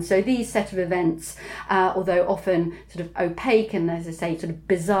understand. So these set of events, although often sort of opaque and, as I say, sort of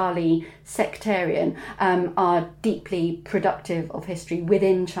bizarrely sectarian, are deeply productive of history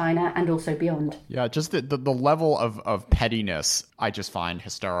within China and also beyond. Yeah, just the level of pettiness I just find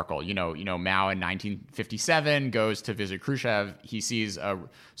hysterical. Mao in 1957 goes to visit Khrushchev. He sees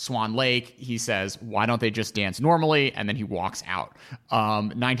Swan Lake. He says, why don't they just dance normally? And then he walks out.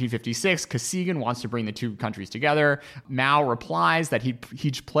 1956, Kosygin wants to bring the two countries together. Mao replies that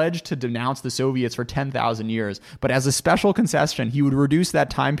he'd pledged to denounce the Soviets for 10,000 years, but as a special concession, he would reduce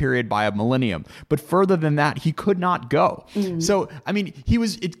that time period by a millennium. But further than that, he could not go. So, I mean, he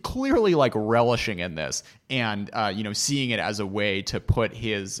was clearly like relishing in this and, seeing it as a way to put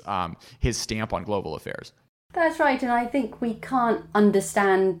his stamp on global affairs. That's right, and I think we can't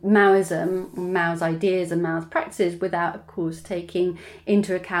understand Maoism, Mao's ideas and Mao's practices without, of course, taking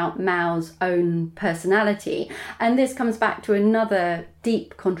into account Mao's own personality. And this comes back to another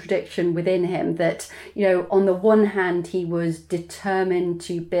deep contradiction within him that, on the one hand, he was determined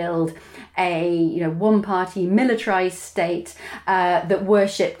to build a, one-party militarized state that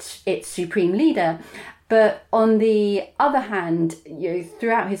worshipped its supreme leader. But on the other hand,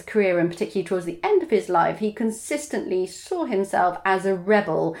 throughout his career and particularly towards the end of his life, he consistently saw himself as a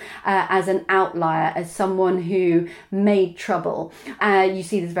rebel, as an outlier, as someone who made trouble. You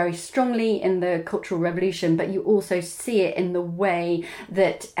see this very strongly in the Cultural Revolution, but you also see it in the way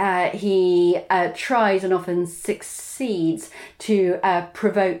that he tries and often succeeds to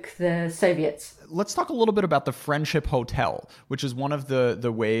provoke the Soviets. Let's talk a little bit about the Friendship Hotel, which is one of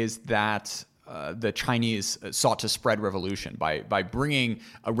the ways that the Chinese sought to spread revolution by bringing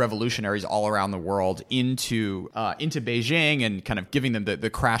revolutionaries all around the world into Beijing and kind of giving them the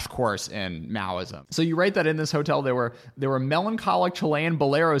crash course in Maoism. So you write that in this hotel there were melancholic Chilean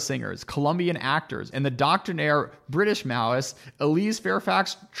bolero singers, Colombian actors, and the doctrinaire British Maoist Elise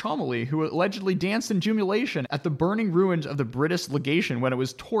Fairfax Cholmondeley, who allegedly danced in jubilation at the burning ruins of the British legation when it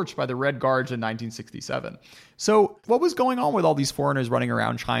was torched by the Red Guards in 1967. So what was going on with all these foreigners running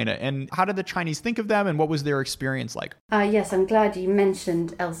around China, and how did the Chinese think of them, and what was their experience like? Yes, I'm glad you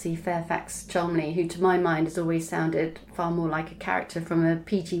mentioned Elsie Fairfax Cholmondeley, who to my mind has always sounded far more like a character from a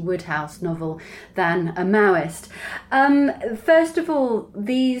P.G. Wodehouse novel than a Maoist. First of all,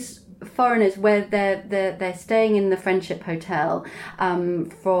 these foreigners, where they're staying in the Friendship Hotel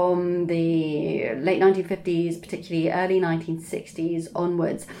from the late 1950s, particularly early 1960s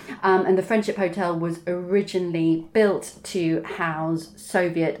onwards, and the Friendship Hotel was originally built to house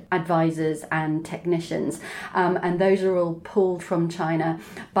Soviet advisors and technicians, and those are all pulled from China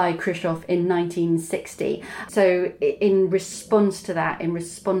by Khrushchev in 1960. So in response to that, in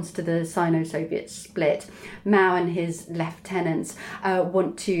response to the Sino-Soviet split, Mao and his lieutenants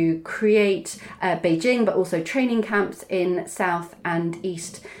want to create Beijing, but also training camps in South and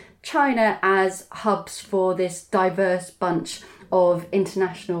East China as hubs for this diverse bunch of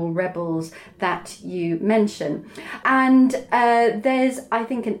international rebels that you mention. And there's, I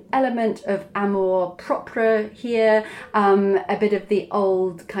think, an element of amour propre here, a bit of the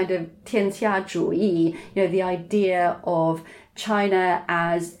old kind of Tianxia-Zhuyi, the idea of China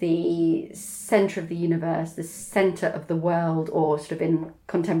as the centre of the universe, the centre of the world, or sort of in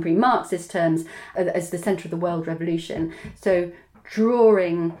contemporary Marxist terms, as the centre of the world revolution. So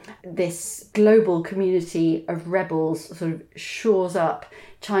drawing this global community of rebels sort of shores up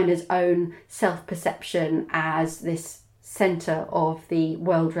China's own self-perception as this centre of the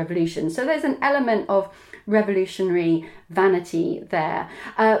world revolution. So there's an element of revolutionary vanity there.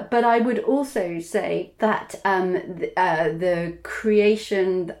 But I would also say that the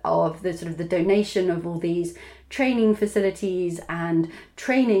creation of the sort of the donation of all these training facilities and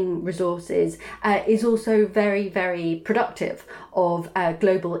training resources is also very, very productive of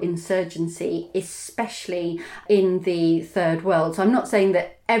global insurgency, especially in the third world. So I'm not saying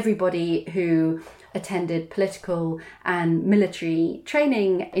that everybody who attended political and military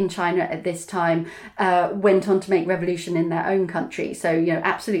training in China at this time went on to make revolution in their own country. So,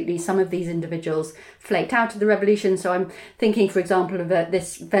 absolutely some of these individuals flaked out of the revolution. So I'm thinking, for example, of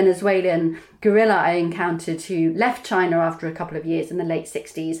this Venezuelan guerrilla I encountered who left China after a couple of years in the late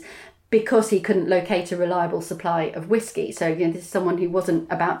 60s because he couldn't locate a reliable supply of whiskey. So, this is someone who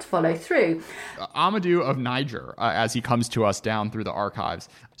wasn't about to follow through. Amadou of Niger, as he comes to us down through the archives.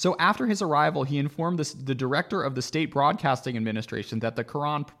 So after his arrival, he informed the director of the State Broadcasting Administration that the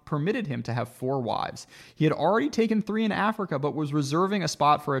Quran permitted him to have 4 wives. He had already taken 3 in Africa, but was reserving a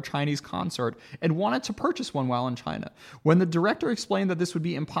spot for a Chinese consort and wanted to purchase one while in China. When the director explained that this would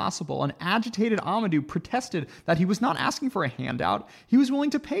be impossible, an agitated Amadou protested that he was not asking for a handout. He was willing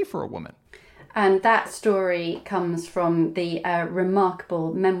to pay for a woman. And that story comes from the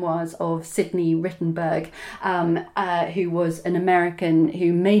remarkable memoirs of Sidney Rittenberg, who was an American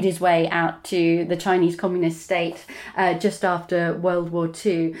who made his way out to the Chinese Communist state just after World War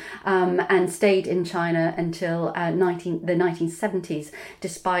II, and stayed in China until the 1970s,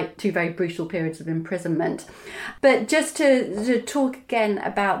 despite 2 very brutal periods of imprisonment. But just to talk again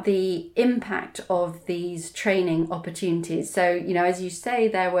about the impact of these training opportunities. So, as you say,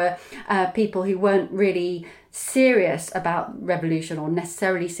 there were people who weren't really serious about revolution or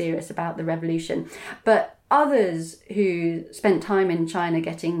necessarily serious about the revolution, but others who spent time in China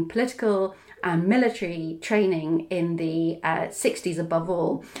getting political and military training in the 60s above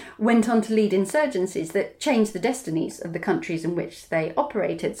all, went on to lead insurgencies that changed the destinies of the countries in which they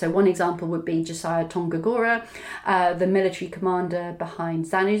operated. So one example would be Josiah Tongagora, the military commander behind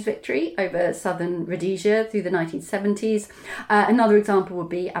Zanu's victory over southern Rhodesia through the 1970s. Another example would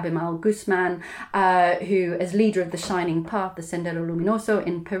be Abimael Guzman, who, as leader of the Shining Path, the Sendero Luminoso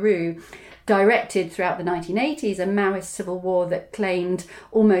in Peru, directed throughout the 1980s a Maoist civil war that claimed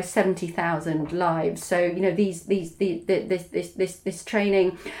almost 70,000 lives. So this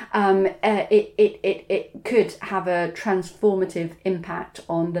training, it could have a transformative impact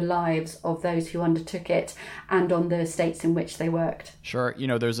on the lives of those who undertook it and on the states in which they worked. Sure,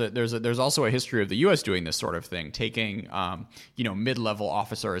 there's also a history of the U.S. doing this sort of thing, taking mid-level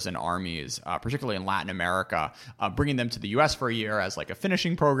officers in armies, particularly in Latin America, bringing them to the U.S. for a year as like a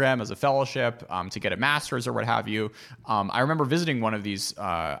finishing program, as a fellowship. To get a master's or what have you. I remember visiting one of these,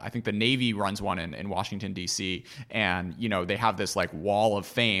 I think the Navy runs one in Washington, D.C., and, they have this like wall of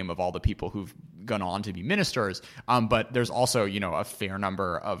fame of all the people who've gone on to be ministers. But there's also, a fair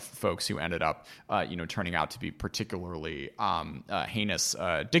number of folks who ended up, turning out to be particularly heinous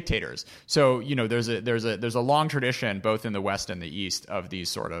dictators. So, there's a long tradition both in the West and the East of these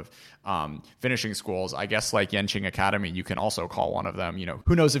sort of finishing schools. I guess like Yenching Academy, you can also call one of them.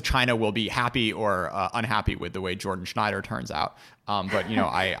 Who knows if China will be happy or unhappy with the way Jordan Schneider turns out. But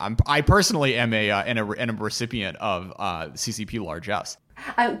I personally am a recipient of CCP largesse.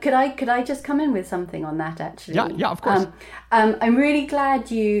 Could I just come in with something on that, actually? Yeah, of course. I'm really glad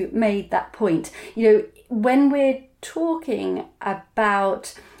you made that point. When we're talking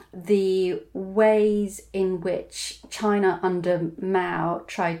about the ways in which China under Mao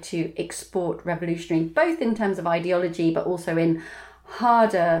tried to export revolutionary, both in terms of ideology, but also in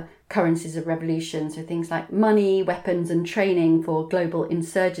harder currencies of revolution, so things like money, weapons, and training for global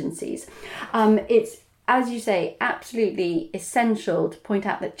insurgencies. It's, as you say, absolutely essential to point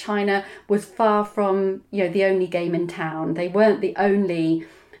out that China was far from, the only game in town. They weren't the only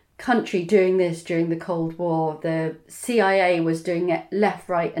country doing this during the Cold War. The CIA was doing it left,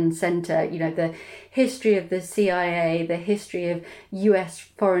 right, and centre. The history of the CIA, the history of US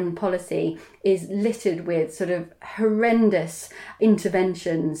foreign policy is littered with sort of horrendous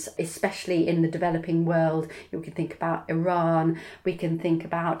interventions, especially in the developing world. We can think about Iran, we can think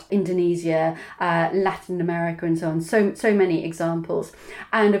about Indonesia, Latin America, and so on. So many examples.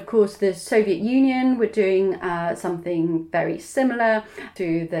 And of course, the Soviet Union were doing something very similar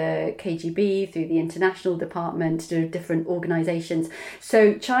through the KGB, through the International Department, through different organizations.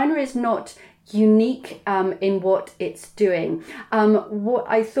 So China is not unique in what it's doing. What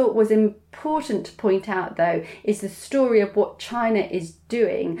I thought was important to point out, though, is the story of what China is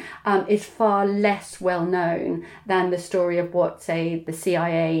doing is far less well known than the story of what, say, the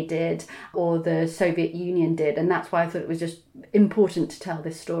CIA did or the Soviet Union did. And that's why I thought it was just important to tell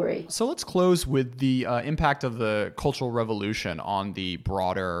this story. So let's close with the impact of the Cultural Revolution on the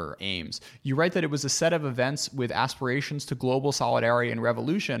broader aims. You write that it was a set of events with aspirations to global solidarity and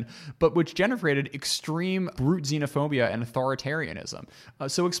revolution, but which generated extreme brute xenophobia and authoritarianism.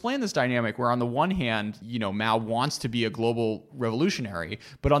 So explain this dynamic where on the one hand, Mao wants to be a global revolutionary,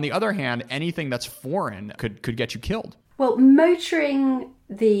 but on the other hand, anything that's foreign could get you killed. Well, motoring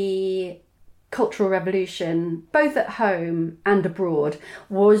the Cultural Revolution, both at home and abroad,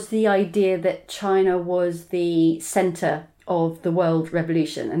 was the idea that China was the centre of the world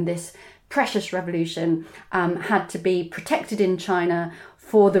revolution, and this precious revolution had to be protected in China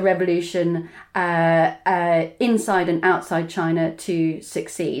for the revolution inside and outside China to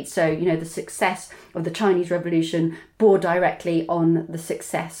succeed. So, the success of the Chinese Revolution bore directly on the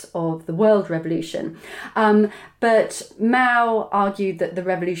success of the world revolution. But Mao argued that the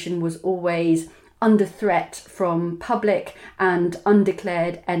revolution was always under threat from public and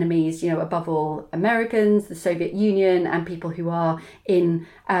undeclared enemies, above all Americans, the Soviet Union, and people who are in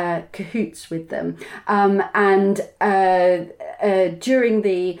cahoots with them. During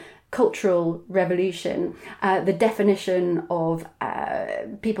the Cultural Revolution, the definition of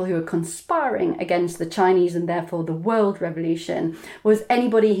people who are conspiring against the Chinese and therefore the world revolution was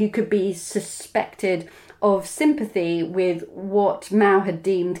anybody who could be suspected of sympathy with what Mao had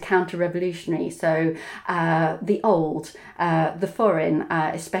deemed counter-revolutionary. So the old, the foreign,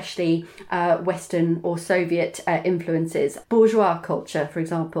 especially Western or Soviet influences, bourgeois culture, for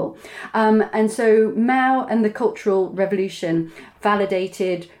example. And so Mao and the Cultural Revolution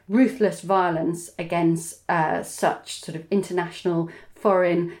validated ruthless violence against such sort of international,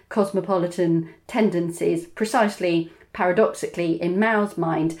 foreign, cosmopolitan tendencies, precisely paradoxically, in Mao's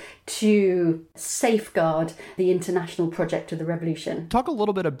mind, to safeguard the international project of the revolution. Talk a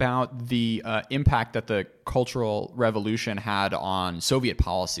little bit about the impact that the Cultural Revolution had on Soviet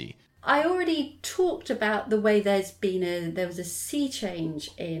policy. I already talked about the way there was a sea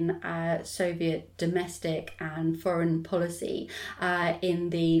change in Soviet domestic and foreign policy in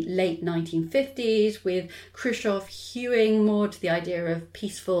the late 1950s, with Khrushchev hewing more to the idea of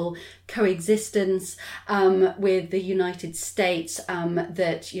peaceful coexistence with the United States.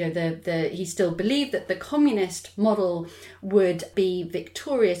 That he still believed that the communist model would be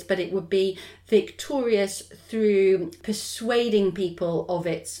victorious, but it would be victorious through persuading people of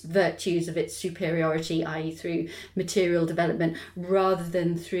its virtues, of its superiority, i.e. through material development, rather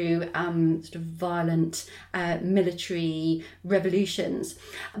than through sort of violent military revolutions.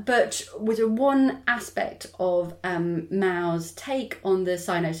 But with one aspect of Mao's take on the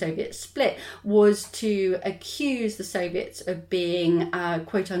Sino-Soviet split was to accuse the Soviets of being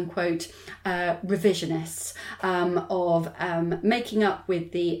quote-unquote revisionists, of making up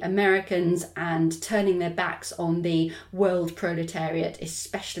with the Americans and turning their backs on the world proletariat,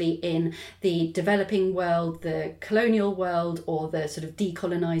 especially in the developing world, the colonial world, or the sort of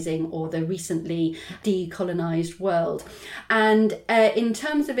decolonizing or the recently decolonized world. And in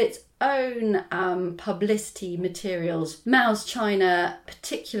terms of its own publicity materials, Mao's China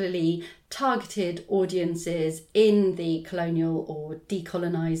particularly targeted audiences in the colonial or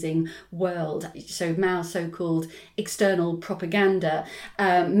decolonizing world. So Mao's so-called external propaganda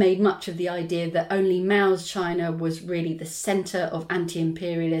made much of the idea that only Mao's China was really the center of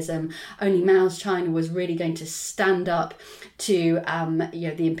anti-imperialism. Only Mao's China was really going to stand up to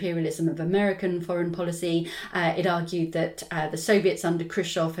the imperialism of American foreign policy. It argued that the Soviets under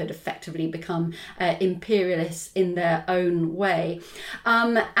Khrushchev had effectively become imperialists in their own way.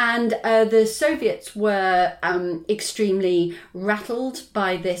 The Soviets were extremely rattled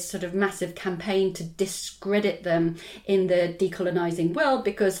by this sort of massive campaign to discredit them in the decolonizing world,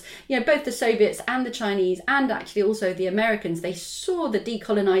 because both the Soviets and the Chinese, and actually also the Americans, they saw the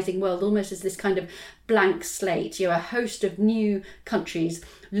decolonizing world almost as this kind of blank slate, a host of new countries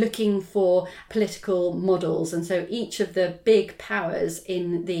looking for political models. And so each of the big powers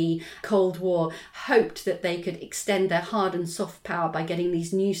in the Cold War hoped that they could extend their hard and soft power by getting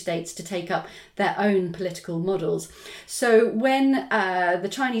these new states to take up their own political models. So when the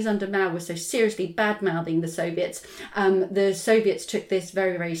Chinese under Mao were so seriously bad-mouthing the Soviets took this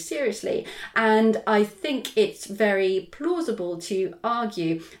very, very seriously. And I think it's very plausible to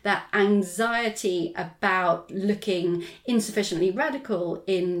argue that anxiety about looking insufficiently radical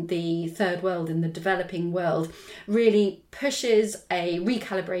in the third world, in the developing world, really pushes a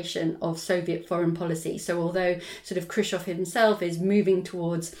recalibration of Soviet foreign policy. So although sort of Khrushchev himself is moving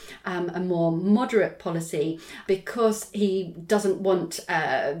towards a more moderate policy, because he doesn't want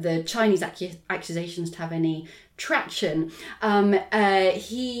the Chinese accusations to have any traction,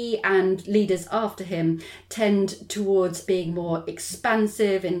 he and leaders after him tend towards being more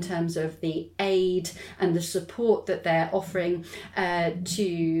expansive in terms of the aid and the support that they're offering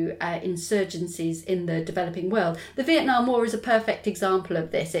to insurgencies in the developing world. The Vietnam War is a perfect example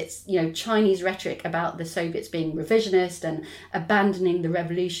of this. It's Chinese rhetoric about the Soviets being revisionist and abandoning the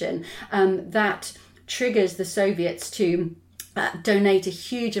revolution that triggers the Soviets to donate a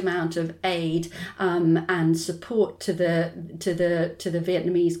huge amount of aid and support to the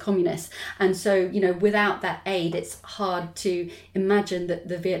Vietnamese communists. And so, without that aid, it's hard to imagine that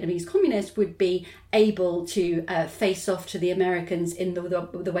the Vietnamese communists would be able to face off to the Americans in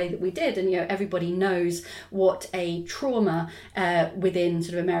the way that we did. And everybody knows what a trauma within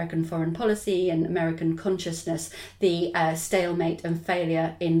sort of American foreign policy and American consciousness the stalemate and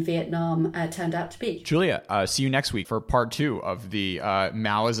failure in Vietnam turned out to be. Julia, see you next week for part 2 of the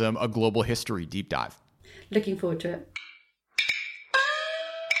Maoism, A Global History deep dive. Looking forward to it.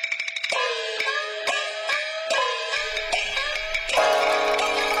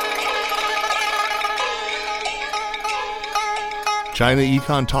 China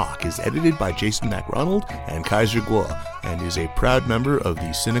Econ Talk is edited by Jason McRonald and Kaiser Kuo and is a proud member of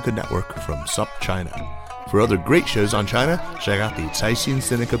the Sinica Network from SUP China. For other great shows on China, check out the Caixin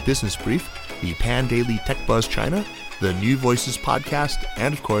Sinica Business Brief, the Pan Daily Tech Buzz China, the New Voices Podcast,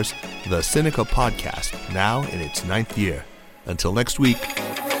 and of course, the Sinica Podcast, now in its 9th year. Until next week.